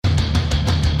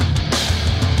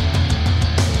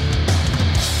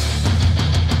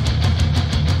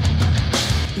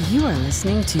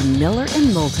listening to Miller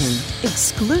and Moulton,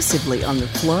 exclusively on the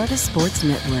Florida Sports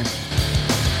Network.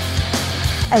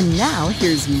 And now,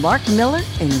 here's Mark Miller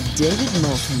and David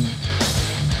Moulton.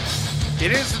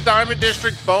 It is the Diamond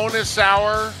District bonus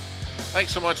hour.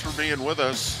 Thanks so much for being with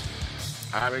us.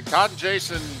 I mean, Todd and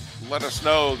Jason let us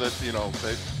know that,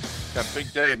 they've got a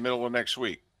big day in the middle of next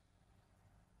week.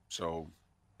 So,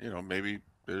 maybe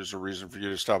there's a reason for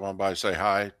you to stop on by, say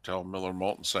hi, tell Miller and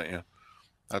Moulton sent you.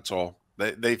 That's all.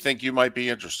 They think you might be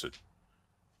interested.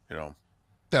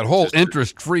 That whole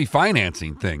interest-free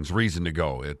financing thing's reason to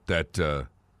go. It's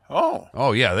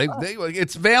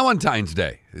Valentine's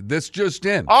Day. This just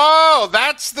in. Oh,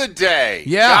 that's the day.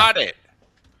 Yeah. Got it.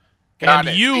 And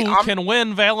you can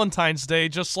win Valentine's Day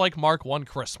just like Mark won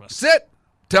Christmas. Sit.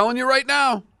 Telling you right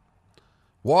now.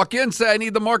 Walk in, say, I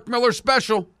need the Mark Miller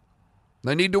special.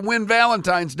 They need to win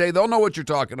Valentine's Day. They'll know what you're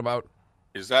talking about.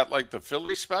 Is that like the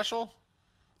Philly special?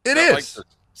 It is.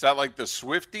 Is that like the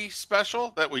Swifty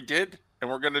special that we did and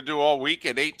we're going to do all week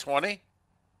at 8:20?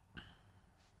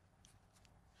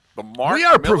 We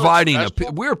are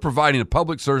providing a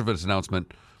public service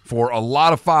announcement for a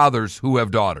lot of fathers who have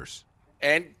daughters.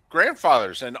 And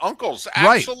grandfathers and uncles.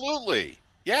 Absolutely. Right.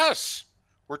 Yes.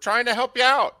 We're trying to help you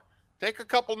out. Take a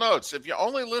couple notes. If you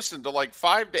only listen to like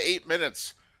 5 to 8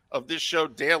 minutes of this show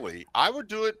daily, I would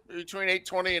do it between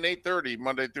 8:20 and 8:30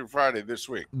 Monday through Friday this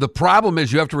week. The problem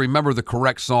is you have to remember the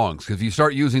correct songs, because if you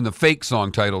start using the fake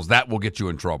song titles, that will get you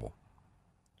in trouble.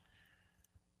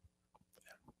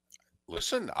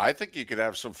 Listen, I think you could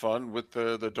have some fun with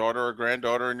the daughter or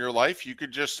granddaughter in your life. You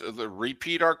could just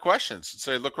repeat our questions and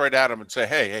say, look right at them and say,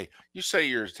 hey, you say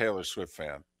you're a Taylor Swift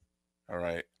fan. All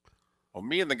right. Well,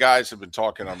 me and the guys have been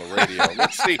talking on the radio.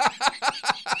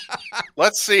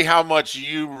 Let's see how much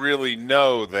you really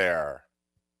know there,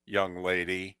 young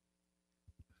lady.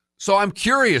 So I'm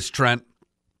curious, Trent,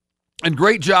 and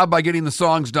great job by getting the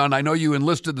songs done. I know you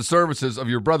enlisted the services of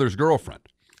your brother's girlfriend.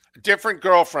 Different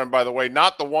girlfriend, by the way,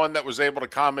 not the one that was able to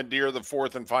commandeer the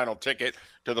fourth and final ticket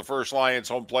to the first Lions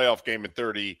home playoff game in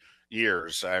 30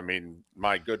 years. I mean,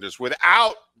 my goodness,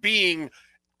 without being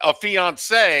a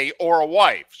fiance or a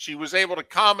wife, she was able to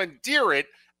commandeer it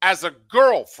as a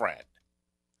girlfriend.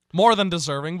 More than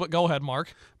deserving, but go ahead,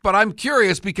 Mark. But I'm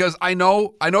curious because I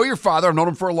know your father. I've known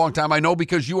him for a long time. I know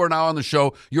because you are now on the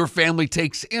show, your family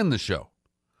takes in the show.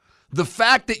 The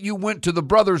fact that you went to the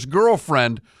brother's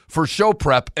girlfriend for show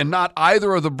prep and not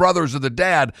either of the brothers or the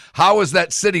dad, how is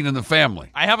that sitting in the family?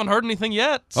 I haven't heard anything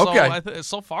yet. So okay.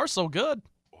 So far, so good.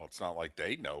 Well, it's not like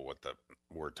they know what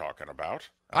we're talking about.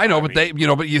 I know,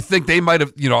 but you think they might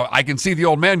have, I can see the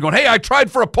old man going, hey, I tried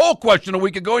for a poll question a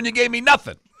week ago and you gave me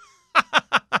nothing.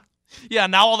 Yeah,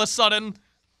 now all of a sudden,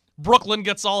 Brooklyn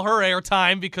gets all her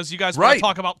airtime because you guys want to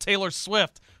talk about Taylor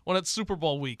Swift when it's Super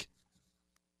Bowl week.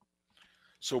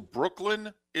 So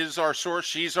Brooklyn is our source.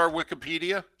 She's our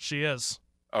Wikipedia? She is.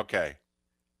 Okay.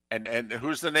 And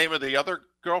who's the name of the other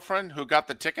girlfriend who got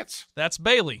the tickets? That's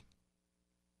Bailey.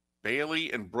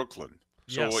 Bailey and Brooklyn.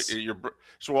 Yes.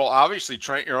 So obviously,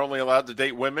 Trent, you're only allowed to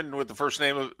date women with the first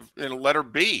name in a letter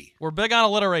B. We're big on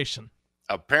alliteration.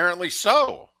 Apparently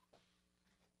so.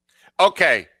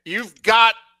 Okay, you've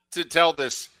got to tell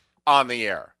this on the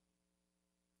air.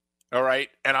 All right?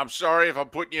 And I'm sorry if I'm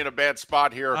putting you in a bad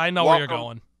spot here. I know where you're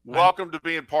going. Welcome to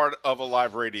being part of a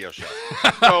live radio show.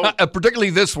 So,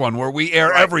 particularly this one where we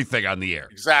air everything on the air.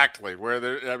 Exactly.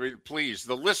 Please,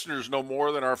 the listeners know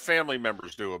more than our family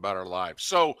members do about our lives.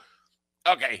 So,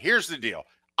 okay, here's the deal.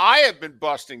 I have been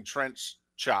busting Trent's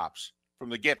chops from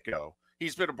the get-go.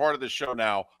 He's been a part of this show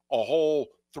now a whole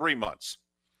 3 months.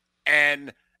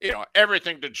 And,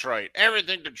 everything Detroit.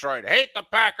 Hate the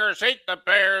Packers, hate the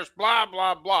Bears, blah,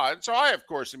 blah, blah. And so I, of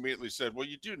course, immediately said, well,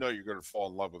 you do know you're going to fall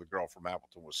in love with a girl from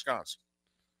Appleton, Wisconsin.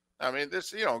 I mean,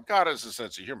 this, God has a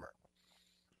sense of humor.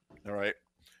 All right?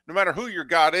 No matter who your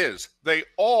God is, they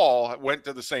all went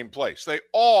to the same place. They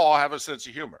all have a sense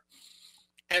of humor.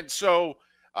 And so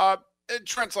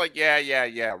Trent's like,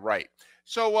 yeah, right.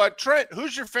 So, Trent,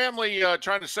 who's your family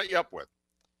trying to set you up with?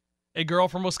 A girl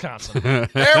from Wisconsin.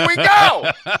 There we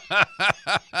go.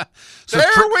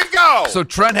 We go. So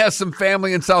Trent has some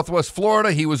family in Southwest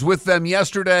Florida. He was with them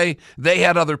yesterday. They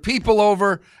had other people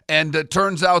over, and it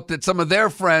turns out that some of their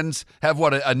friends have,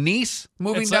 a niece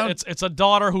moving down? It's a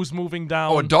daughter who's moving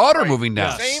down. Oh, a daughter moving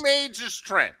down. Yes. Same age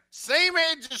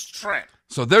as Trent.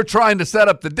 So they're trying to set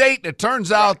up the date. It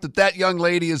turns out that young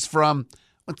lady is from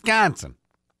Wisconsin.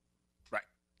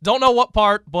 Don't know what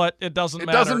part, but it doesn't matter.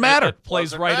 It doesn't matter. It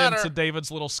plays into David's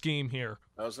little scheme here.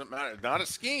 Doesn't matter. Not a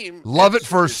scheme. Love at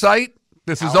first sight.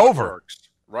 This is over. Works.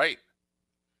 Right.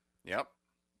 Yep.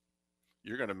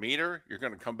 You're going to meet her. You're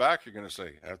going to come back. You're going to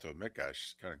say, I have to admit, guys,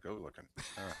 she's kind of good looking.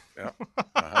 Yeah.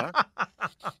 Uh-huh.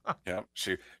 Yeah.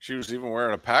 She was even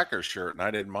wearing a Packers shirt, and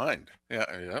I didn't mind.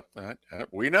 Yeah.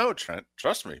 We know, Trent.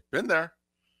 Trust me. Been there.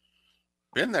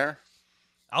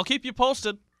 I'll keep you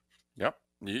posted. Yep.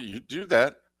 You do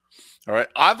that. All right.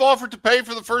 I've offered to pay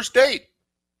for the first date.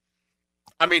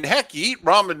 I mean, heck, you eat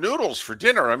ramen noodles for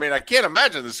dinner. I mean, I can't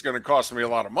imagine this is going to cost me a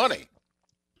lot of money.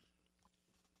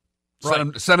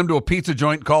 Send him to a pizza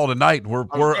joint. Call it a night. We're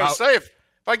out. Say if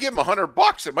I give him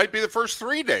 $100, it might be the first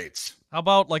 3 dates. How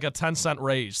about like a 10-cent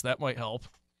raise? That might help.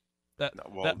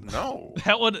 No.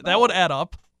 That would add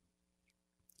up.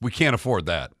 We can't afford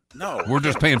that. No, we're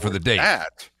just paying for the date.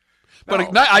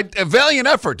 But a valiant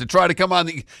effort to try to come on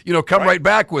the, right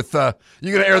back with, you're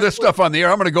going to air this stuff on the air.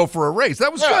 I'm going to go for a raise.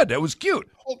 That was good. That was cute.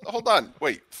 Hold on.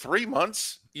 Wait, 3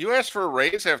 months? You asked for a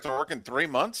raise after working 3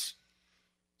 months?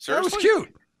 Seriously? That was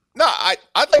cute. No, I'd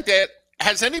like to.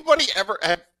 Have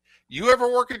you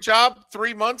ever worked a job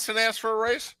 3 months and asked for a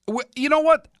raise? You know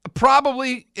what?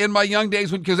 Probably in my young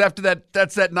days, because after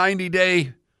that's that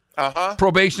 90-day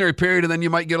probationary period, and then you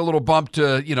might get a little bump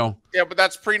to, Yeah, but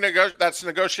that's that's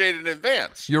negotiated in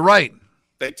advance. You're right.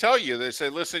 They tell you, they say,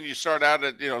 listen, you start out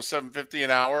at $7.50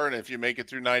 an hour, and if you make it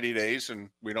through 90 days and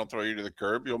we don't throw you to the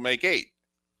curb, you'll make $8.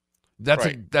 That's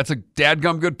a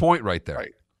dadgum good point right there.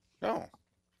 Right. No.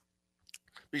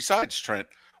 Besides, Trent,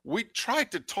 we tried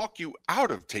to talk you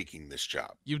out of taking this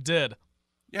job. You did.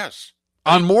 Yes.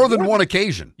 On more than one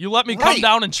occasion. You let me come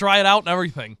down and try it out and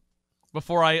everything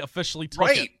before I officially took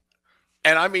it.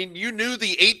 And I mean, you knew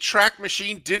the 8-track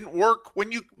machine didn't work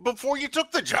before you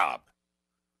took the job.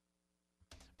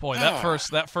 Boy,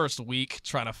 that first week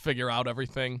trying to figure out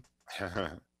everything.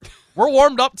 We're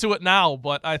warmed up to it now,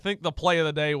 but I think the play of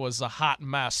the day was a hot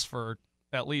mess for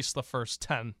at least the first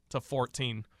 10 to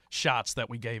 14 shots that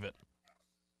we gave it.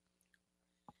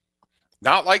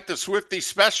 Not like the Swifty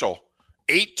special,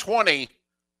 8:20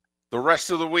 the rest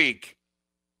of the week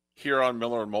here on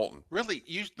Miller and Moulton. Really,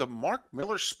 the Mark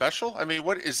Miller special? I mean,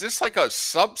 what is this, like a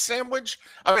sub sandwich?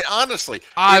 I mean, honestly,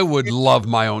 I would love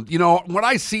my own. When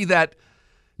I see that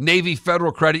Navy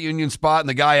Federal Credit Union spot and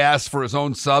the guy asks for his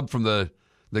own sub from the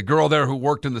girl there who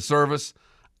worked in the service,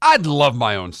 I'd love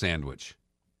my own sandwich.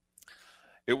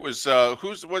 It was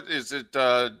what is it?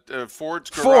 Ford's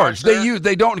garage. Ford's. There?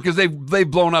 They don't, because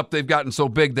they've blown up. They've gotten so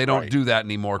big they don't do that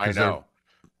anymore. I know.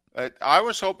 I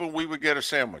was hoping we would get a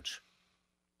sandwich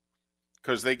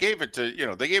because they gave it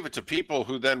to people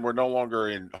who then were no longer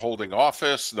in holding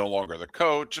office, no longer the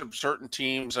coach of certain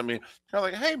teams. I mean, they're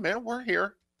like, hey man, we're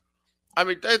here. I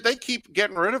mean, they keep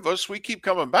getting rid of us. We keep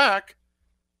coming back.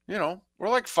 We're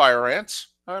like fire ants.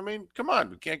 I mean, come on,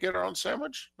 we can't get our own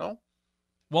sandwich? No.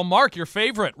 Well, Mark, your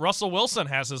favorite, Russell Wilson,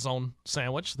 has his own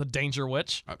sandwich, the Danger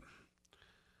Witch.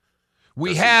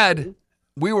 We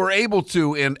were able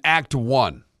to in Act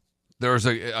 1. There's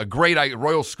a great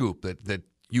Royal Scoop that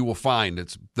you will find.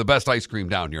 It's the best ice cream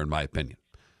down here, in my opinion.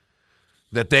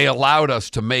 That they allowed us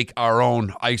to make our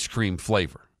own ice cream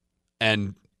flavor.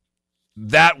 And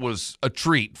that was a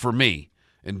treat for me.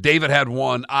 And David had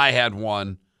one, I had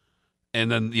one, and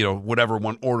then, whatever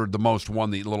one ordered the most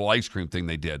won the little ice cream thing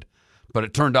they did. But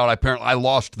it turned out apparently I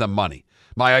lost them money.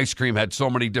 My ice cream had so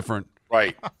many different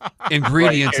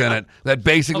ingredients in it that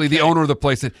basically the owner of the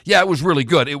place said, yeah, it was really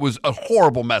good. It was a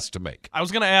horrible mess to make. I was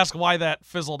going to ask why that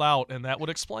fizzled out, and that would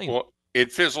explain. Well,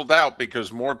 it fizzled out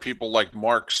because more people like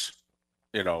Mark's,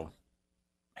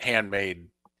 handmade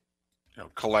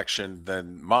collection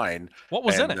than mine. What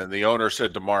was in it? And then the owner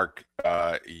said to Mark,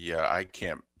 yeah, I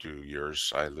can't do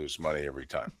yours. I lose money every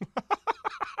time.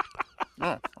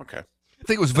 Oh, okay. I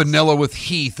think it was vanilla with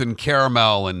Heath and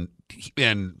caramel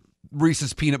and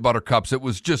Reese's peanut butter cups. It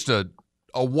was just a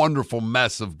wonderful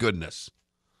mess of goodness.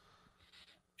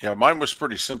 Yeah, mine was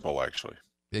pretty simple, actually.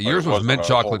 Yeah, yours was mint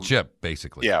chocolate chip,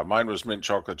 basically. Yeah, mine was mint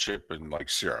chocolate chip and like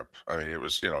syrup. I mean, it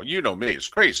was, you know me, it's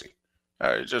crazy.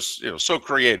 Just, so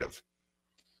creative.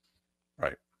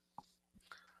 Right.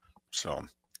 So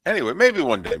anyway, maybe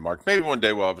one day, Mark, maybe one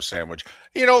day we'll have a sandwich.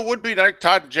 It would be like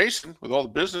Todd and Jason with all the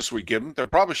business we give them. There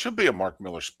probably should be a Mark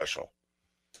Miller special.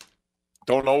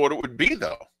 Don't know what it would be,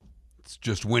 though. It's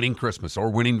just winning Christmas or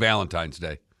winning Valentine's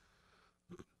Day.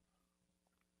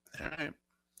 All right.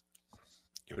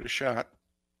 Give it a shot.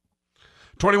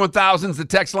 21,000's the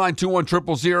text line,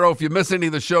 21000. If you miss any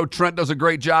of the show, Trent does a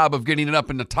great job of getting it up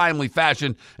in a timely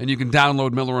fashion, and you can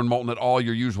download Miller and Moulton at all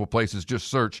your usual places. Just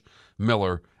search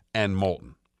Miller and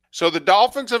Moulton. So the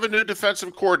Dolphins have a new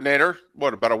defensive coordinator,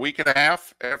 about a week and a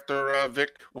half after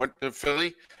Vic went to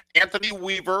Philly? Anthony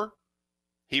Weaver.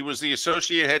 He was the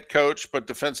associate head coach, but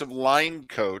defensive line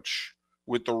coach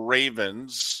with the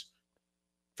Ravens.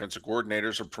 Defensive coordinator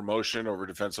is a promotion over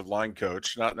defensive line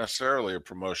coach, not necessarily a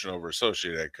promotion over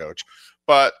associate head coach.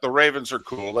 But the Ravens are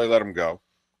cool. They let him go.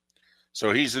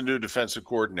 So he's the new defensive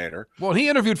coordinator. Well, he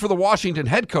interviewed for the Washington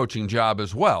head coaching job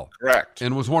as well. Correct.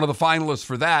 And was one of the finalists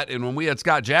for that. And when we had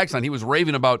Scott Jackson, he was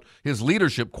raving about his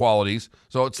leadership qualities.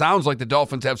 So it sounds like the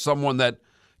Dolphins have someone that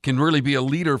can really be a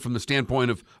leader from the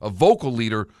standpoint of a vocal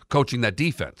leader coaching that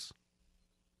defense.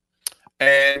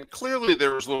 And clearly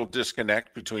there was a little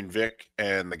disconnect between Vic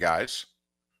and the guys.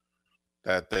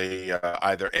 That they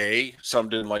either A, some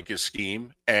didn't like his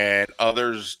scheme, and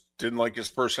others didn't like his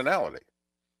personality.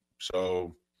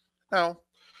 So, now,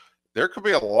 there could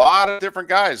be a lot of different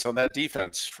guys on that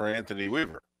defense for Anthony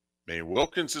Weaver. I mean,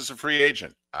 Wilkins is a free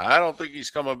agent. I don't think he's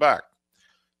coming back.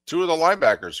 2 of the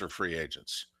linebackers are free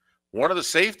agents. One of the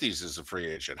safeties is a free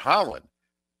agent, Holland.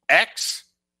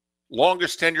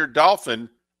 Longest tenured Dolphin,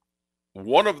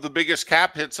 one of the biggest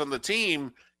cap hits on the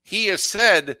team, he has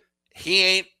said he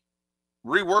ain't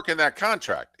reworking that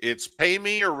contract. It's pay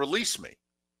me or release me.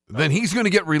 Then he's going to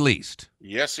get released.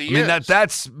 Yes, he is. I mean,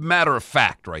 that's matter of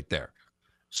fact right there.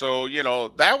 So,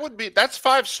 that's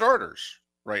 5 starters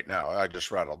right now. I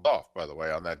just rattled off, by the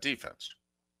way, on that defense.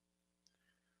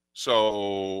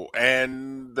 So,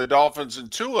 and the Dolphins and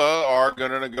Tua are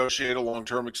going to negotiate a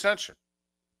long-term extension.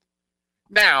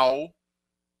 Now,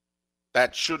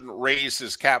 that shouldn't raise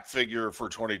his cap figure for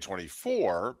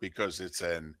 2024 because it's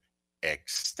an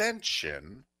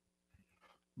extension,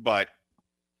 but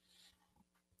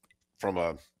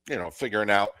from figuring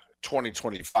out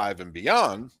 2025 and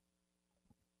beyond,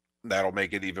 that'll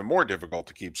make it even more difficult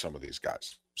to keep some of these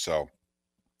guys. So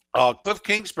Cliff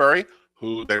Kingsbury,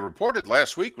 who they reported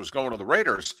last week was going to the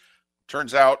Raiders,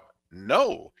 turns out,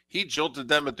 no, he jilted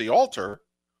them at the altar,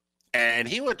 and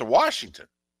he went to Washington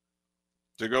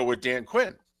to go with Dan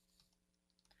Quinn.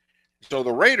 So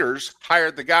the Raiders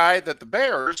hired the guy that the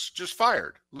Bears just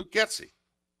fired, Luke Getsy,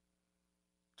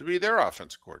 to be their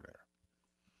offensive coordinator.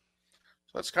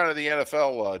 So that's kind of the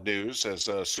NFL news as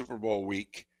Super Bowl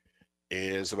week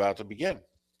is about to begin.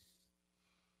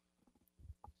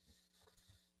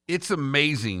 It's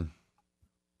amazing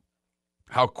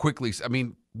how quickly, I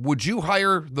mean, would you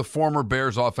hire the former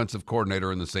Bears offensive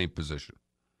coordinator in the same position?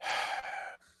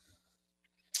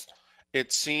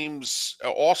 It seems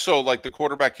also like the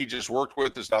quarterback he just worked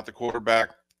with is not the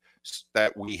quarterback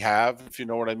that we have, if you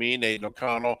know what I mean, Aiden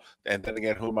O'Connell. And then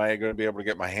again, who am I going to be able to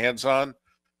get my hands on?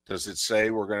 Does it say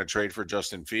we're going to trade for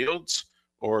Justin Fields,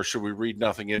 or should we read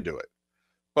nothing into it?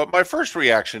 But my first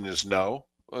reaction is no.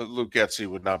 Luke Getsy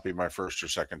would not be my first or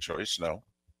second choice, no.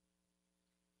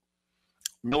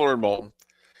 Miller and Moulton.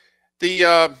 The,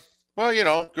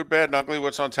 good, bad, and ugly,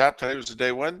 what's on tap today was the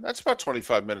day when. That's about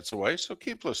 25 minutes away, so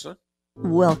keep listening.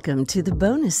 Welcome to the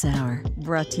bonus hour,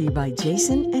 brought to you by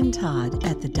Jason and Todd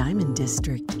at the Diamond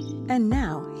District. And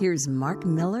now, here's Mark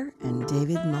Miller and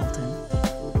David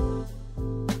Moulton.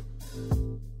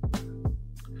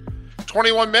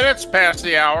 21 minutes past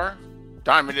the hour.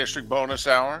 Diamond District bonus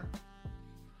hour.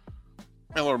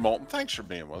 Miller and Moulton, thanks for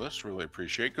being with us. Really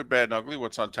appreciate it. Good, bad, and ugly.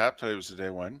 What's on tap? Today was the day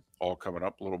when. All coming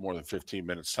up, a little more than 15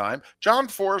 minutes time. John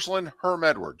Forsland, Herm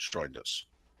Edwards joined us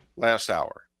last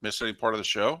hour. Missed any part of the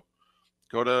show?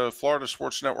 Go to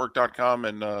floridasportsnetwork.com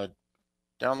and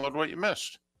download what you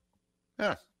missed.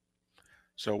 Yeah.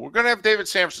 So we're going to have David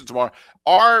Sampson tomorrow.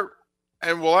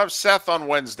 And we'll have Seth on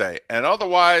Wednesday. And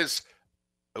otherwise,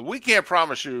 we can't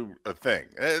promise you a thing.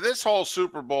 This whole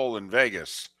Super Bowl in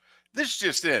Vegas, this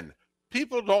just in.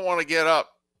 People don't want to get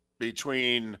up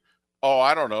between,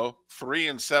 3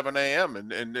 and 7 a.m.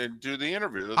 and do the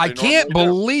interview. I can't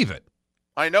believe it.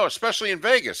 I know, especially in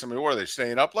Vegas. I mean, what are they,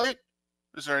 staying up late?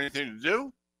 Is there anything to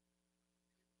do?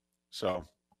 So.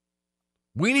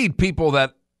 We need people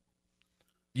that,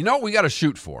 we got to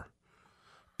shoot for.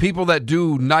 People that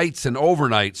do nights and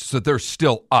overnights so that they're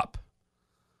still up.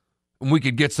 And we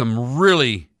could get some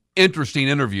really interesting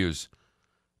interviews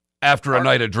after a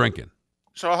night of drinking.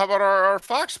 So how about our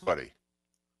Fox buddy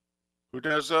who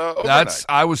does overnight?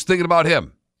 I was thinking about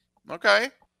him. Okay.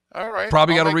 All right.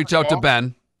 Probably got to reach out to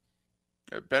Ben.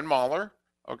 Ben Mahler.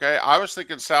 Okay. I was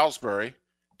thinking Salisbury.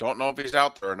 Don't know if he's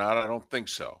out there or not. I don't think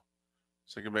so. I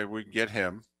was thinking maybe we can get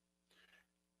him.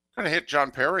 Going to hit John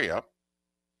Perry up.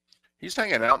 He's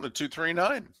hanging out in the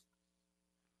 239.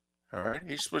 All right.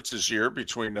 He splits his year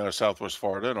between Southwest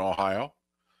Florida and Ohio.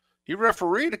 He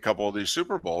refereed a couple of these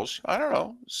Super Bowls. I don't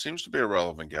know. Seems to be a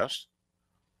relevant guest.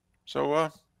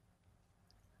 So,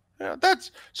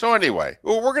 anyway,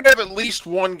 we're going to have at least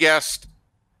one guest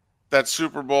that's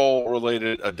Super Bowl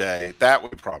related a day. That we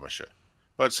promise you.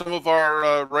 But some of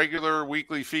our regular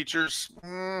weekly features,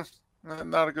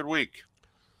 not a good week.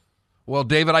 Well,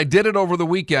 David, I did it over the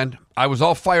weekend. I was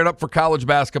all fired up for college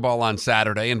basketball on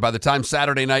Saturday, and by the time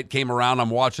Saturday night came around,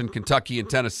 I'm watching Kentucky and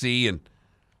Tennessee, and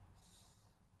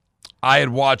I had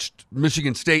watched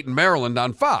Michigan State and Maryland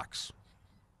on Fox.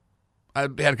 I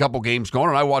had a couple games going,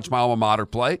 and I watched my alma mater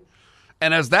play.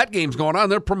 And as that game's going on,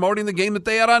 they're promoting the game that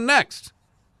they had on next.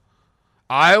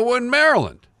 Iowa and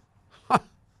Maryland.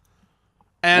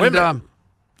 And, women.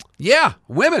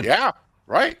 Women. Yeah,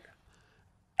 right.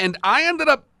 And I ended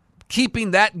up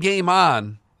keeping that game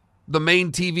on. The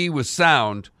main TV was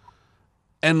sound,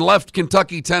 and left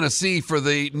Kentucky, Tennessee for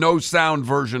the no sound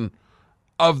version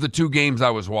of the two games I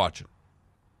was watching.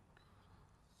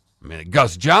 I mean,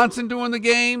 Gus Johnson doing the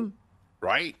game.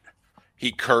 Right.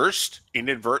 He cursed,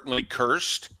 inadvertently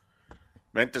cursed,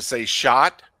 meant to say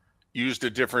shot, used a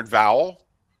different vowel.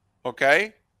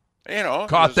 Okay. You know.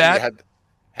 Caught that.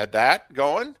 Had that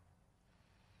going.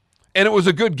 And it was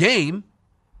a good game.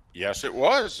 Yes, it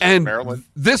was. And Maryland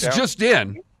this down. just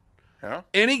in, Yeah.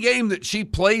 any game that she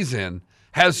plays in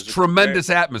has tremendous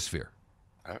atmosphere.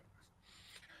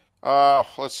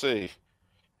 Let's see.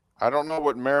 I don't know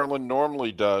what Maryland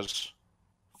normally does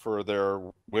for their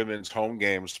women's home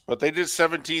games, but they did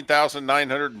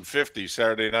 17,950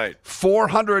 Saturday night.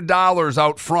 $400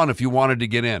 out front if you wanted to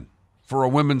get in for a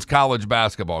women's college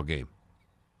basketball game.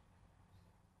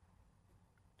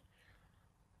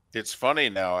 It's funny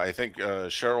now. I think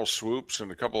Cheryl Swoops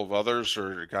and a couple of others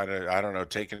are kind of, I don't know,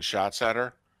 taking shots at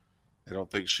her. I don't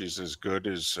think she's as good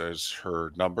as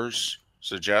her numbers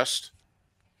suggest.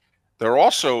 They're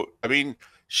also, I mean,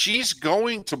 she's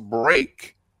going to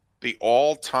break the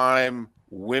all-time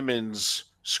women's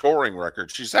scoring record.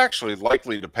 She's actually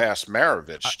likely to pass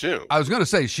Maravich, too. I was going to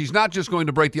say, she's not just going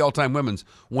to break the all-time women's.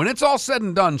 When it's all said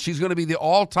and done, she's going to be the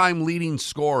all-time leading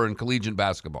scorer in collegiate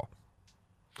basketball.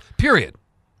 Period.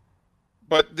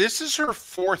 But this is her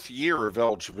fourth year of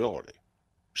eligibility.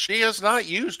 She has not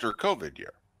used her COVID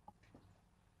year.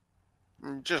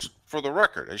 Just for the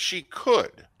record, she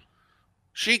could.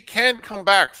 She can come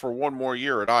back for one more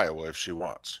year at Iowa if she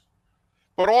wants.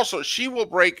 But also, she will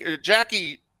break.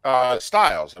 Jackie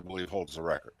Stiles, I believe, holds the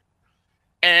record.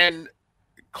 And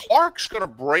Clark's going to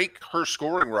break her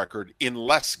scoring record in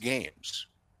less games.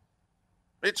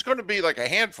 It's going to be like a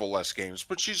handful less games,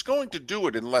 but she's going to do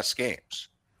it in less games.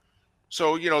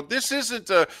 So, you know, this isn't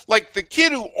like the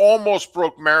kid who almost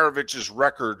broke Maravich's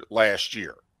record last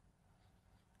year.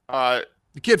 The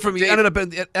kid from ended up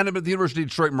at the University of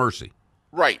Detroit Mercy.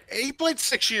 Right. He played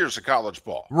 6 years of college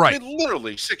ball. Right. I mean,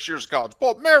 literally 6 years of college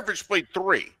ball. Maravich played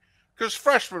 3 because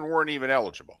freshmen weren't even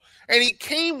eligible. And he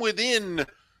came within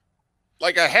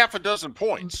like a half a dozen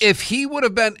points. If they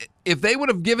would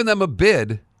have given them a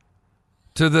bid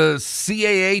to the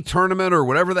CAA tournament or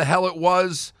whatever the hell it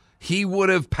was, he would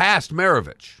have passed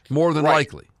Maravich, more than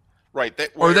likely. Right. They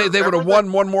would have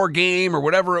won one more game or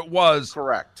whatever it was.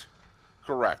 Correct.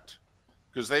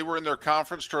 Because they were in their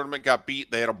conference tournament, got beat.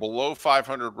 They had a below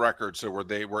 500 record, so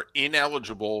they were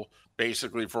ineligible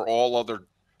basically for all other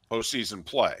postseason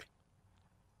play.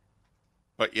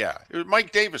 But yeah, it was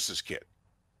Mike Davis's kid,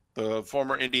 the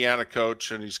former Indiana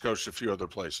coach, and he's coached a few other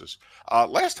places.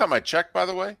 Last time I checked, by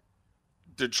the way,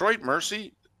 Detroit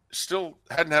Mercy still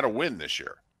hadn't had a win this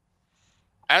year.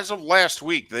 As of last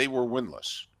week, they were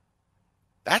winless.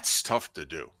 That's tough to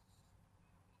do.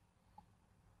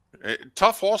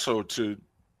 Tough also to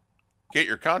get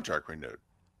your contract renewed.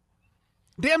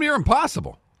 Damn near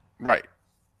impossible. Right.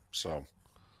 So,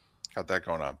 got that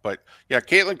going on. But, yeah,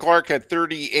 Caitlin Clark had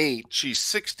 38. She's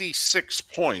 66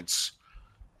 points,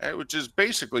 which is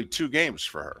basically 2 games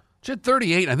for her. She had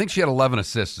 38. I think she had 11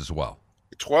 assists as well.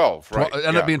 12, right?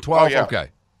 Ended up being 12? Oh, yeah. Okay.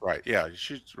 Right, yeah,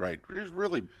 she's right. She's a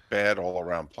really bad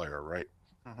all-around player, right?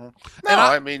 Mm-hmm.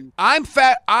 No,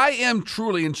 I am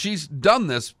truly, and she's done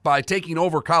this by taking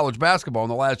over college basketball in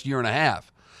the last year and a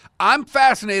half. I'm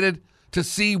fascinated to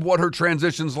see what her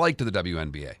transition's like to the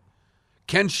WNBA.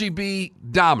 Can she be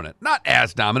dominant? Not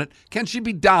as dominant. Can she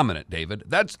be dominant,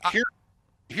 David?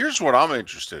 Here's what I'm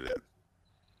interested in.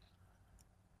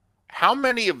 How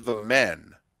many of the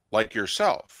men like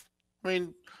yourself? I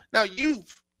mean, now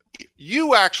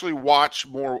you actually watch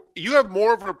more. You have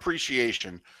more of an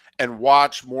appreciation and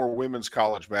watch more women's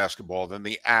college basketball than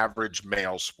the average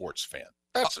male sports fan.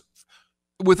 That's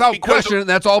without question.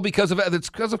 That's all because of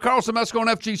Carl Semesco and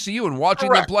FGCU and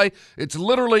watching them play. It's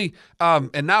literally,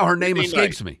 and now her name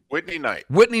escapes me. Whitney Knight.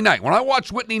 When I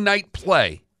watched Whitney Knight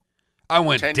play, I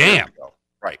went, damn.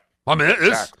 Right. I mean,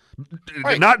 it's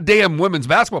not damn women's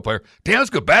basketball player. Damn, that's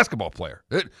a good basketball player.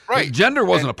 Gender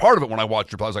wasn't a part of it when I watched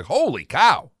her play. I was like, holy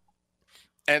cow.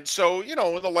 And so, in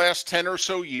the last 10 or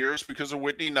so years, because of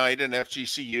Whitney Knight and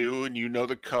FGCU, and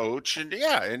the coach,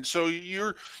 and so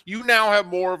you now have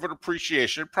more of an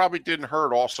appreciation. It probably didn't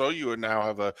hurt also. You now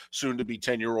have a soon-to-be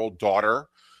 10-year-old daughter.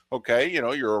 Okay,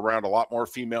 you're around a lot more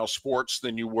female sports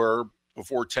than you were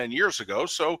before 10 years ago.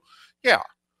 So, yeah.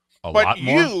 A lot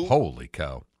more? Holy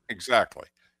cow. Exactly.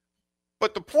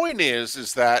 But the point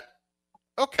is that,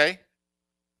 okay,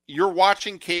 you're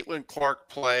watching Caitlin Clark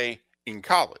play in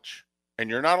college. And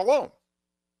you're not alone.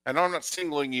 And I'm not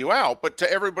singling you out, but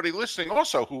to everybody listening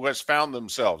also who has found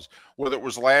themselves, whether it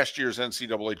was last year's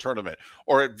NCAA tournament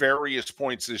or at various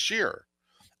points this year.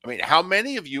 I mean, how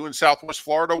many of you in Southwest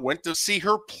Florida went to see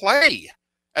her play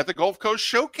at the Gulf Coast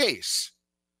Showcase?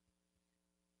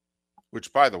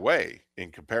 Which, by the way,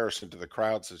 in comparison to the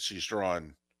crowds that she's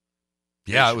drawn.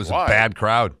 Yeah, it was a bad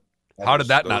crowd. How did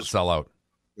that not sell out?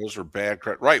 Those were bad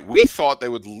crowds. Right. We thought they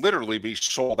would literally be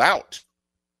sold out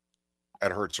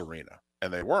at Hertz Arena,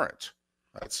 and they weren't.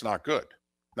 That's not good.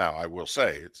 Now, I will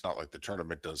say, it's not like the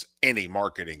tournament does any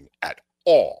marketing at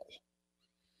all.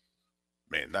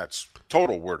 Man, that's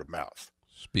total word of mouth.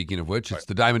 Speaking of which, it's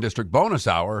the Diamond District Bonus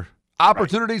Hour.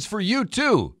 Opportunities for you,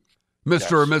 too,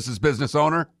 Mr. or Mrs. Business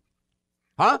Owner.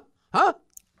 Huh?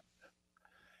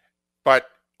 But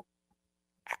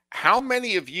how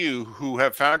many of you who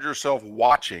have found yourself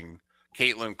watching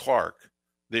Caitlin Clark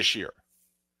this year?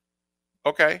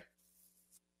 Okay.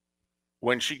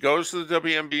 When she goes to the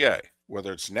WNBA,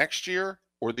 whether it's next year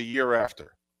or the year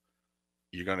after,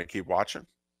 you're going to keep watching?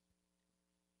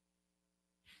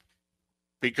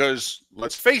 Because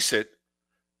let's face it,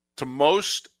 to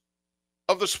most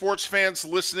of the sports fans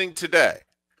listening today,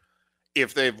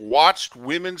 if they've watched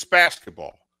women's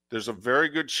basketball, there's a very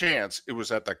good chance it was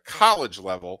at the college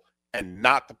level and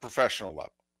not the professional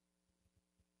level.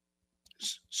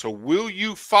 So will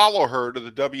you follow her to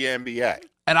the WNBA?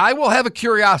 And I will have a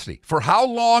curiosity. For how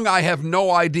long, I have no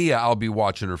idea I'll be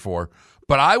watching her for.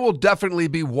 But I will definitely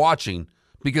be watching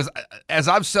because, as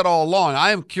I've said all along, I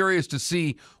am curious to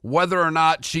see whether or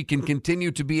not she can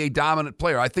continue to be a dominant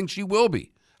player. I think she will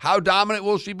be. How dominant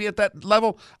will she be at that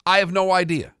level? I have no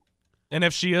idea. And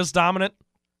if she is dominant,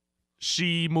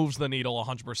 she moves the needle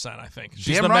 100%, I think.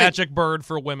 She's Damn the right. magic bird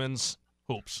for women's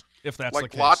hoops, if that's the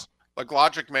case. Like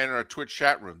Logic Man in our Twitch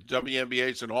chat room, WNBA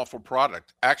is an awful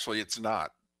product. Actually, it's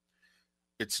not.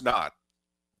 It's not.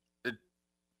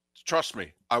 Trust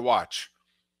me, I've watched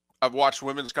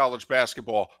women's college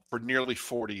basketball for nearly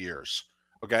 40 years.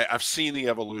 Okay, I've seen the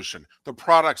evolution. The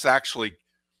product's actually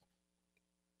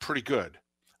pretty good.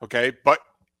 Okay, but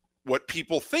what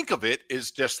people think of it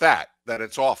is just that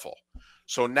it's awful.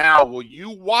 So now, will you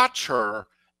watch her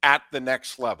at the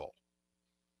next level?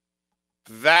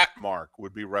 That, Mark,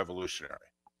 would be revolutionary.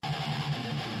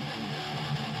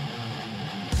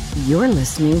 You're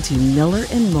listening to Miller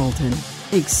and Moulton,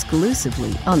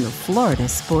 exclusively on the Florida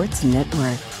Sports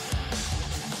Network.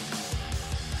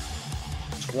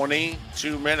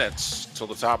 22 minutes till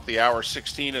the top of the hour,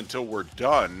 16 until we're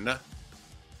done.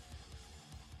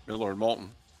 Miller and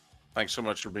Moulton, thanks so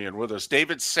much for being with us.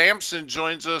 David Sampson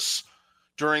joins us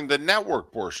during the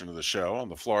network portion of the show on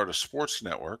the Florida Sports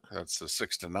Network. That's the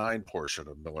 6 to 9 portion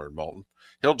of Miller and Moulton.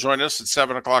 He'll join us at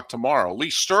 7 o'clock tomorrow. Lee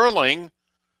Sterling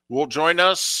will join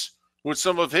us with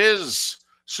some of his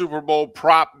Super Bowl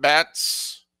prop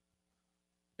bets,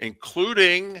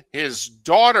 including his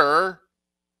daughter.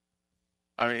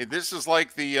 I mean, this is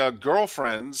like the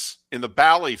girlfriends in the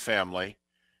Bally family,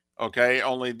 okay?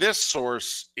 Only this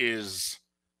source is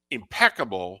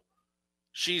impeccable.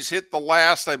 She's hit the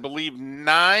last, I believe,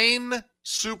 9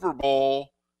 Super Bowl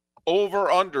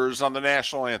over-unders on the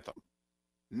national anthem.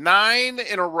 9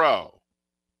 in a row.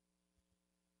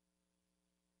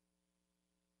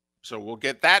 So we'll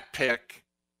get that pick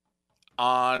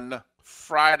on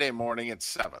Friday morning at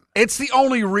 7. It's the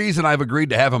only reason I've agreed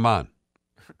to have him on.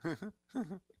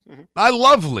 I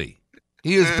love Lee.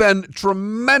 He has been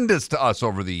tremendous to us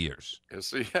over the years.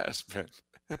 Yes, he has been.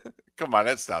 Come on,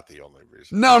 that's not the only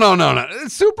reason. No.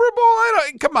 Super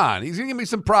Bowl, come on. He's going to give me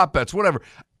some prop bets, whatever.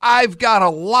 I've got a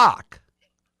lock.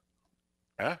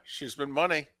 Yeah, she's been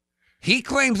money. He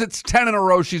claims it's 10 in a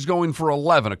row. She's going for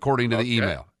 11, according to the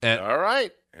email. And, all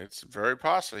right. It's very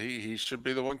possible. He should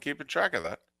be the one keeping track of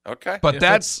that. Okay. But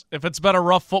if it's been a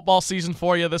rough football season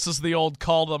for you, this is the old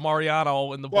call to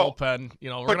Mariano in the bullpen.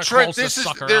 We're going to close this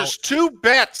sucker out. There's 2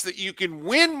 bets that you can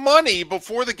win money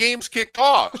before the game's kicked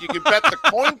off. You can bet the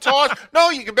coin toss.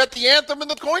 No, you can bet the anthem and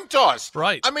the coin toss.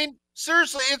 Right. I mean,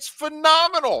 seriously, it's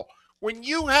phenomenal. When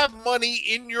you have money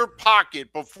in your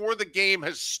pocket before the game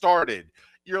has started,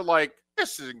 you're like,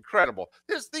 This is incredible.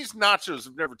 These nachos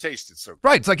have never tasted so good.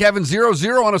 Right. It's like having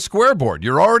 0-0 on a scoreboard.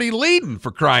 You're already leading, for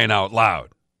crying out loud.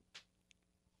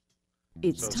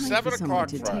 It's So time 7 for someone o'clock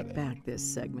to Friday. take back this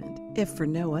segment, if for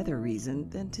no other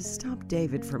reason than to stop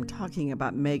David from talking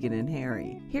about Meghan and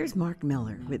Harry. Here's Mark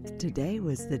Miller with Today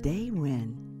Was the Day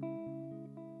When.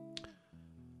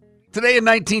 Today in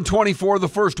 1924, the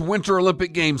first Winter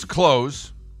Olympic Games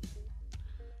close.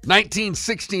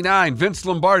 1969, Vince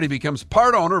Lombardi becomes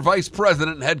part owner, vice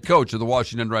president, and head coach of the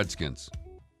Washington Redskins.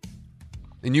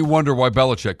 And you wonder why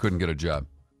Belichick couldn't get a job.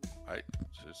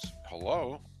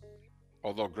 Hello?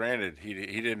 Although, granted, he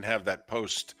didn't have that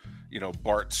post,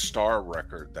 Bart Starr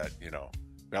record that,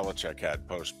 Belichick had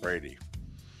post Brady.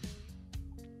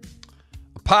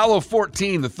 Apollo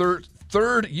 14, the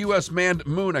third U.S. manned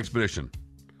moon expedition,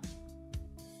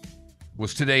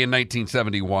 was today in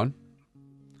 1971.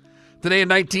 Today in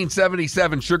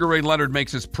 1977, Sugar Ray Leonard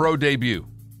makes his pro debut.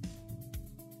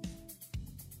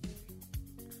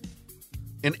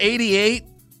 In 88,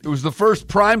 it was the first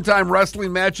primetime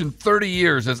wrestling match in 30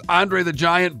 years as Andre the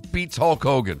Giant beats Hulk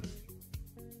Hogan.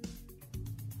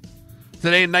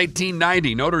 Today in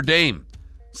 1990, Notre Dame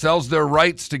sells their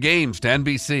rights to games to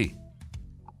NBC.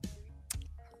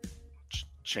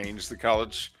 Changed the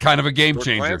college Kind of a game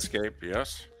changer. landscape,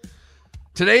 yes.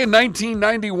 Today in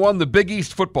 1991, the Big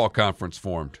East Football Conference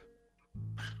formed.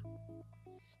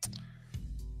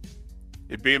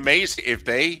 It'd be amazing if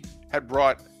they had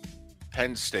brought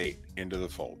Penn State into the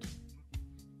fold.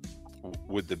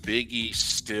 Would the Big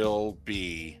East still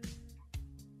be,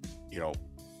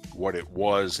 what it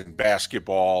was in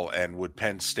basketball, and would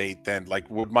Penn State then,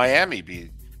 would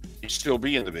Miami still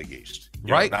be in the Big East?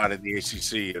 Right. Not in the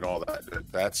ACC and all that.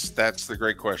 That's the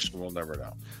great question. We'll never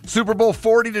know. Super Bowl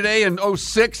 40 today in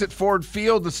 06 at Ford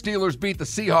Field. The Steelers beat the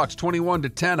Seahawks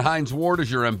 21-10. Hines Ward is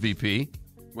your MVP.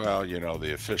 Well,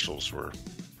 the officials were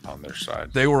on their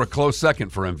side. They were a close second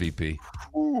for MVP.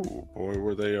 Ooh, boy,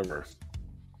 were they ever.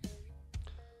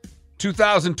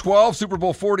 2012, Super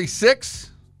Bowl 46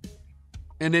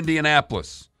 in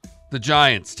Indianapolis. The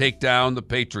Giants take down the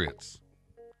Patriots.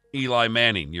 Eli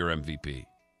Manning, your MVP.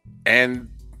 And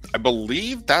I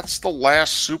believe that's the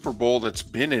last Super Bowl that's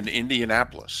been in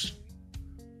Indianapolis.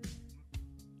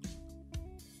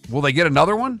 Will they get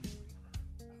another one?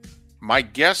 My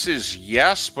guess is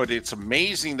yes, but it's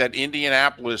amazing that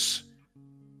Indianapolis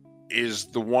is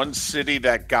the one city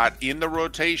that got in the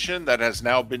rotation that has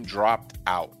now been dropped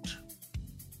out.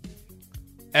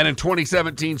 And in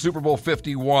 2017, Super Bowl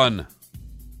 51,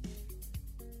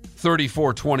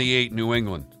 34-28 New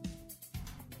England.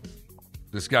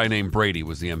 This guy named Brady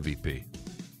was the MVP.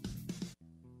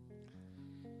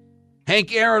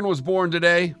 Hank Aaron was born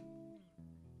today.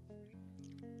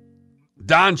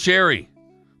 Don Cherry,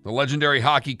 the legendary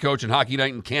hockey coach and Hockey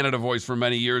Night in Canada voice for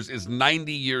many years, is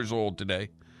 90 years old today.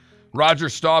 Roger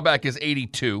Staubach is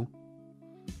 82.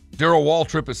 Darryl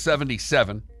Waltrip is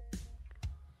 77.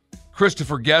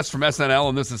 Christopher Guest from SNL,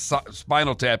 and this is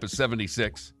Spinal Tap, is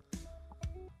 76.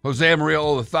 Jose Maria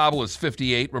Olazabal is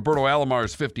 58. Roberto Alomar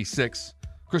is 56.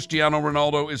 Cristiano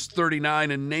Ronaldo is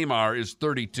 39, and Neymar is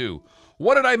 32.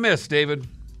 What did I miss, David?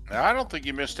 I don't think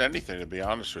you missed anything, to be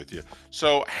honest with you.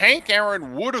 So Hank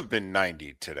Aaron would have been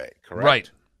 90 today, correct?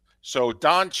 Right. So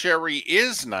Don Cherry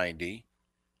is 90.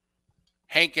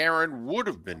 Hank Aaron would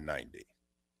have been 90.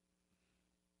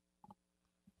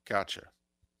 Gotcha.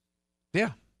 Yeah.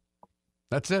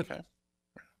 That's it. Okay.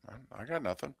 I got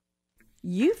nothing.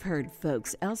 You've heard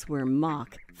folks elsewhere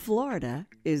mock Florida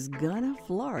is gonna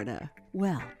Florida.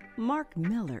 Well, Mark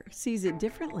Miller sees it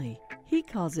differently. He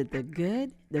calls it the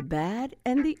good, the bad,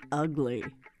 and the ugly.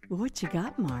 What you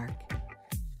got, Mark?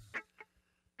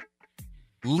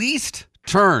 Least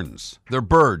terns. They're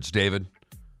birds, David.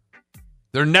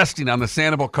 They're nesting on the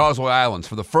Sanibel Causeway Islands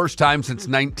for the first time since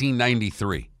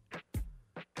 1993.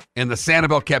 And the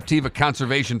Sanibel Captiva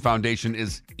Conservation Foundation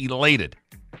is elated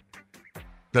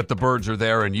that the birds are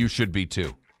there, and you should be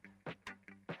too.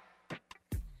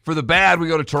 For the bad, we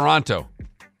go to Toronto,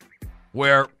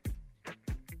 where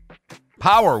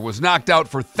power was knocked out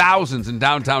for thousands in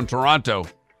downtown Toronto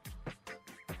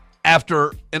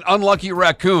after an unlucky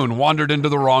raccoon wandered into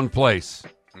the wrong place.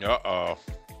 Uh-oh.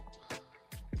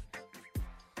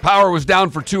 Power was down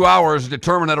for 2 hours,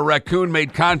 determined that a raccoon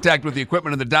made contact with the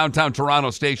equipment in the downtown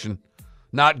Toronto station.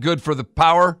 Not good for the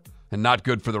power and not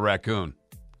good for the raccoon.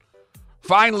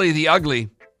 Finally, the ugly.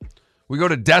 We go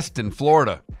to Destin,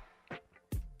 Florida,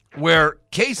 where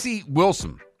Casey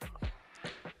Wilson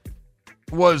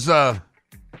was,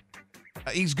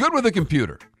 he's good with a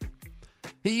computer.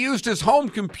 He used his home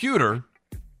computer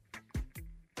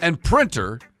and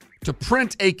printer to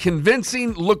print a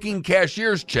convincing-looking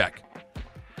cashier's check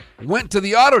went to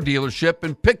the auto dealership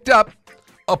and picked up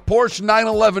a Porsche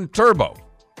 911 Turbo,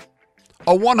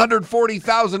 a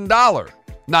 $140,000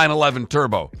 911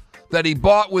 Turbo that he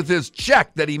bought with his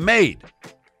check that he made.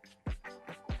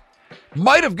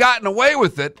 Might have gotten away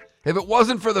with it if it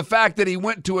wasn't for the fact that he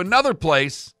went to another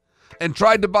place and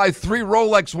tried to buy 3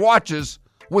 Rolex watches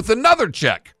with another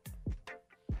check.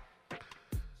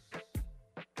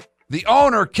 The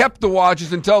owner kept the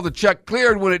watches until the check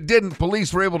cleared. When it didn't,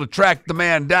 police were able to track the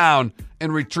man down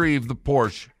and retrieve the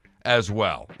Porsche as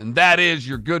well. And that is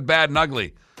your good, bad, and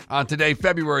ugly on today,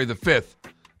 February the 5th,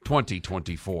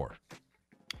 2024.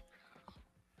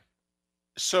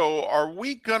 So are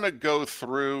we going to go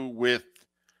through with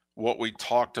what we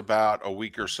talked about a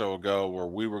week or so ago, where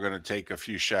we were going to take a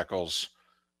few shekels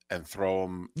and throw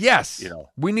them? Yes,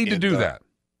 we need to do that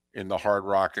in the Hard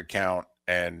Rock account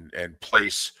and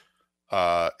place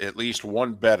at least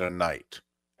one bet a night,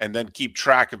 and then keep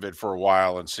track of it for a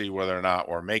while and see whether or not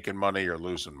we're making money or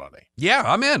losing money. Yeah,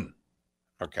 I'm in.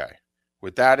 Okay.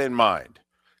 With that in mind,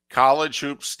 college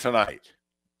hoops tonight.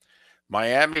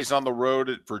 Miami's on the road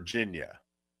at Virginia.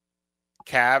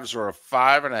 Cavs are a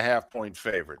 5.5-point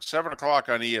favorite. 7 o'clock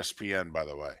on ESPN, by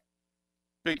the way.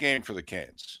 Big game for the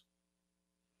Canes.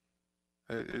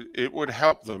 It would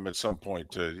help them at some point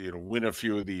to win a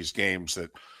few of these games that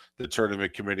the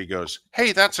tournament committee goes,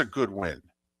 hey, that's a good win.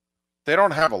 They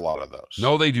don't have a lot of those.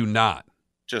 No, they do not.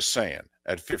 Just saying,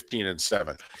 at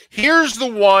 15-7. Here's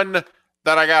the one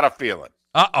that I got a feeling.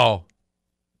 Uh-oh.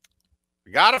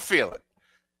 Got a feeling.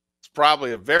 It's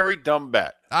probably a very dumb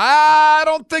bet. I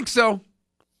don't think so.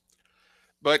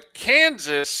 But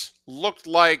Kansas looked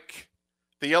like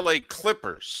the LA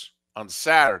Clippers on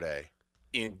Saturday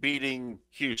in beating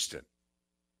Houston.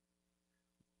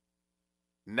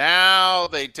 Now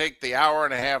they take the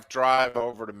hour-and-a-half drive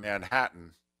over to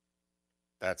Manhattan.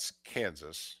 That's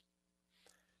Kansas.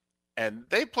 And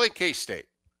they play K-State.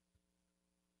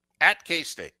 At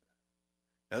K-State.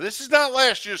 Now, this is not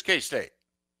last year's K-State.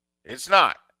 It's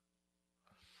not.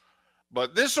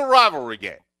 But this is a rivalry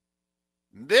game.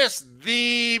 This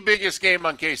the biggest game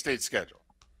on K-State's schedule.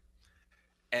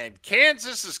 And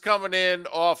Kansas is coming in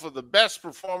off of the best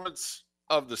performance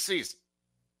of the season.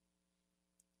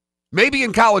 Maybe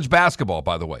in college basketball,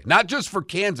 by the way. Not just for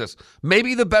Kansas.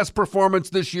 Maybe the best performance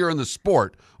this year in the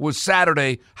sport was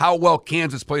Saturday, how well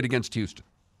Kansas played against Houston.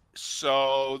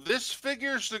 So this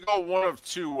figures to go one of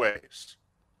two ways.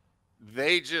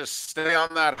 They just stay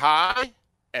on that high,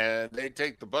 and they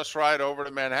take the bus ride over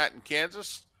to Manhattan,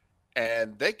 Kansas,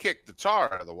 and they kick the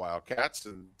tar out of the Wildcats,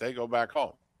 and they go back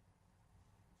home.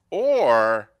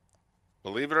 Or,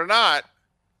 believe it or not,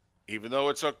 even though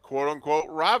it's a quote-unquote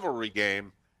rivalry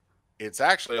game, it's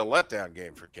actually a letdown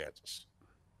game for Kansas.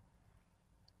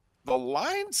 The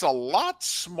line's a lot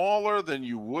smaller than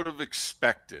you would have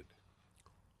expected.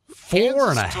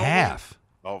 4.5.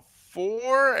 A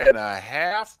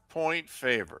 4.5-point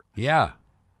favorite. Yeah.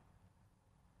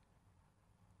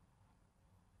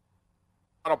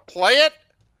 Want to play it?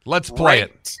 Let's play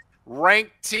it.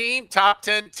 Ranked team, top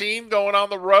 10 team going on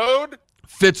the road.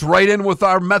 Fits right in with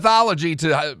our methodology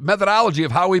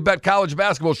of how we bet college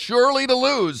basketball. Surely to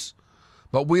lose,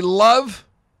 but we love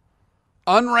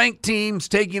unranked teams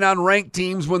taking on ranked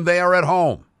teams when they are at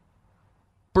home,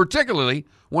 particularly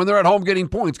when they're at home getting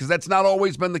points, because that's not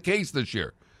always been the case this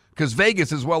year, because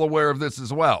Vegas is well aware of this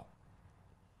as well.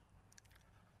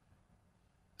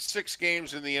 6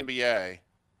 games in the NBA.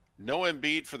 No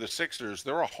Embiid for the Sixers.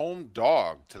 They're a home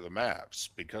dog to the Mavs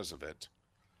because of it.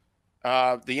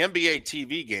 The NBA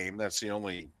TV game, that's the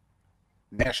only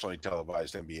nationally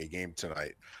televised NBA game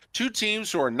tonight. 2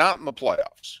 teams who are not in the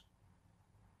playoffs.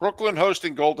 Brooklyn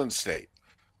hosting Golden State.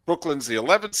 Brooklyn's the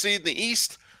 11th seed in the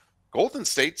East. Golden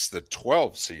State's the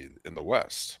 12th seed in the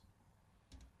West.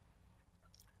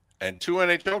 And 2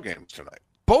 NHL games tonight.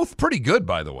 Both pretty good,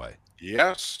 by the way.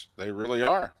 Yes, they really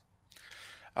are.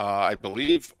 I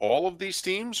believe all of these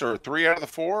teams, or 3 out of the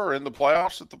 4, are in the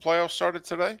playoffs. If the playoffs started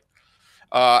today.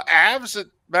 Avs at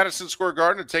Madison Square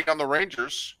Garden to take on the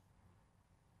Rangers.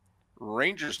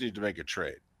 Rangers need to make a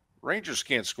trade. Rangers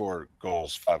can't score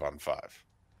goals 5-on-5.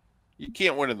 You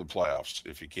can't win in the playoffs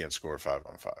if you can't score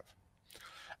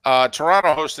 5-on-5.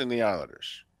 Toronto hosting the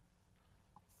Islanders.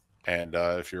 And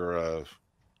if you're a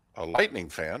Lightning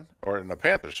fan, or a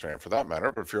Panthers fan for that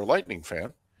matter, but if you're a Lightning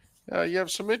fan, you have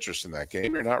some interest in that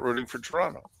game. You're not rooting for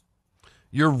Toronto.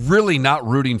 You're really not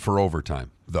rooting for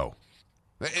overtime, though.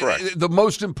 Correct. The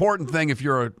most important thing if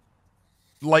you're a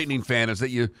Lightning fan is that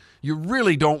you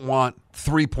really don't want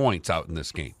 3 points out in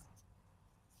this game.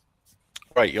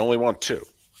 Right. You only want 2.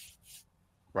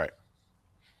 Right.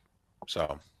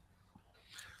 So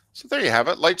So there you have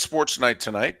it. Light sports night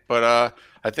tonight, but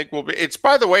I think we'll be. It's,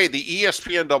 by the way, the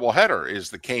ESPN doubleheader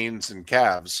is the Canes and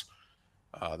Cavs.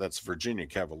 That's Virginia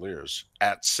Cavaliers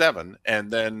at 7, and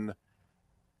then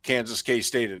Kansas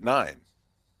K-State at 9.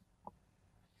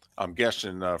 I'm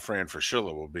guessing Fran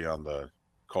Fraschilla will be on the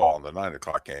call on the 9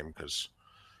 o'clock game because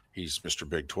he's Mr.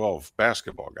 Big 12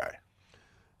 basketball guy.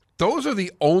 Those are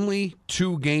the only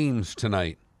 2 games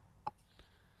tonight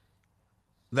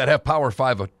that have Power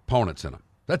 5 opponents in them.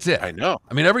 That's it. I know.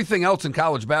 I mean, everything else in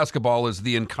college basketball is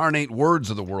the incarnate words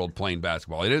of the world playing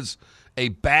basketball. It is a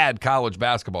bad college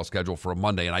basketball schedule for a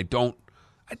Monday, and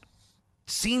it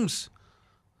seems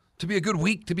to be a good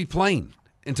week to be playing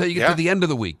until you get to the end of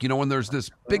the week, when there's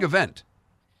this big event.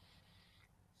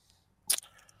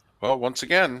 Well, once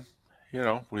again,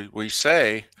 we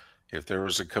say if there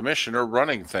was a commissioner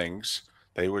running things,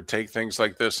 they would take things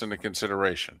like this into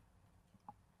consideration.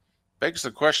 Begs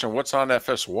the question, what's on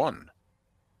FS1?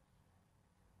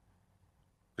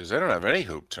 Because they don't have any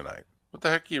hoop tonight. What the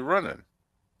heck are you running?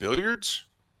 Billiards?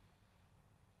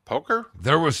 Poker?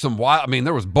 There was some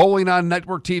there was bowling on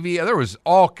network TV. There was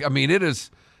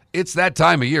it's that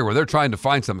time of year where they're trying to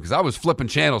find something, because I was flipping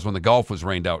channels when the golf was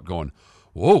rained out going,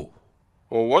 whoa.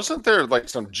 Well, wasn't there like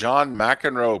some John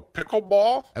McEnroe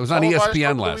pickleball? It was on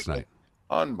ESPN last night.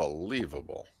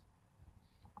 Unbelievable.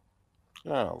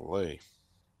 Golly.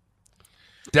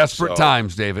 Desperate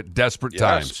times, David. Desperate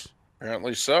times.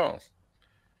 Apparently so.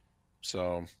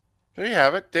 So there you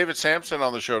have it. David Sampson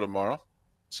on the show tomorrow,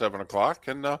 7 o'clock.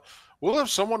 And we'll have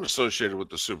someone associated with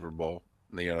the Super Bowl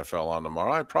in the NFL on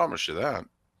tomorrow. I promise you that.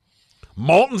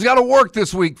 Moulton's got to work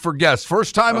this week for guests.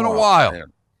 First time in a while.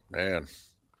 Man.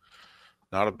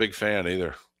 Not a big fan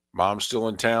either. Mom's still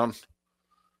in town,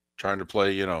 trying to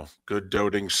play, good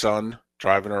doting son,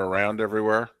 driving her around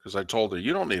everywhere. Because I told her,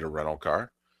 you don't need a rental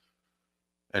car.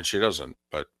 And she doesn't.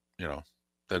 But,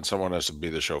 then someone has to be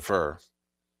the chauffeur.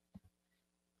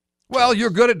 Well, you're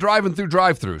good at driving through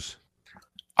drive-thrus.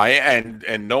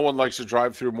 And no one likes to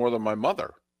drive through more than my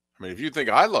mother. I mean, if you think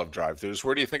I love drive-thrus,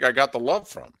 where do you think I got the love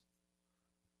from?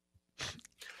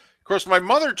 Of course, my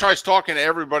mother tries talking to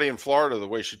everybody in Florida the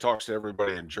way she talks to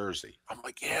everybody in Jersey. I'm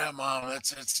like, yeah, Mom,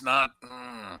 it's not.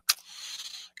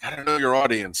 Gotta know your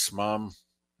audience, Mom.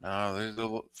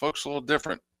 The folks a little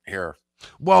different here.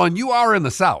 Well, and you are in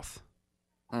the South.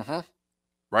 Mm-hmm.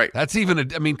 Right. That's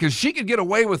because she could get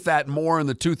away with that more in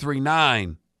the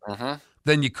 239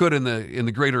 than you could in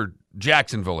the greater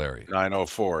Jacksonville area.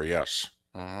 904, yes.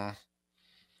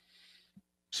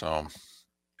 So,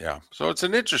 yeah. So it's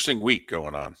an interesting week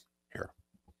going on here.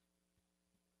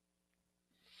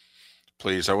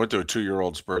 Please, I went to a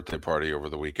 2-year-old's birthday party over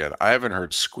the weekend. I haven't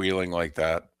heard squealing like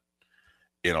that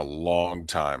in a long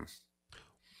time.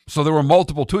 So there were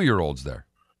multiple 2-year-olds there.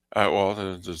 Well,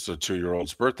 it's a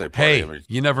 2-year-old's birthday party. Hey,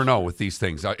 you never know with these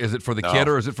things. Is it for the kid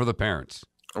or is it for the parents?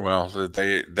 Well,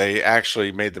 they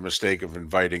actually made the mistake of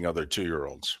inviting other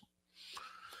 2-year-olds.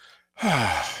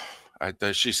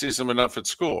 She sees them enough at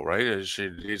school, right? She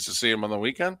needs to see them on the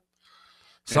weekend.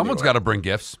 Someone's got to bring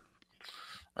gifts.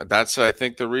 That's, I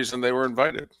think, the reason they were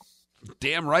invited.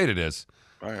 Damn right it is.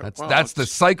 Right. That's the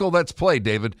cycle that's played,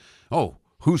 David. Oh,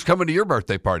 who's coming to your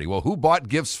birthday party? Well, who bought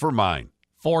gifts for mine?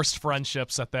 Forced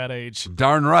friendships at that age.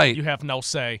 Darn right. You have no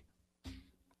say.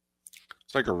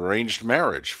 It's like arranged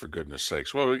marriage, for goodness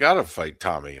sakes. Well, we got to fight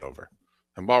Tommy over.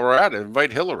 And while we're at it,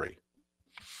 invite Hillary.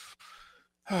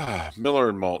 Miller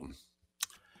and Moulton.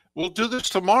 We'll do this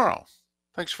tomorrow.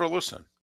 Thanks for listening.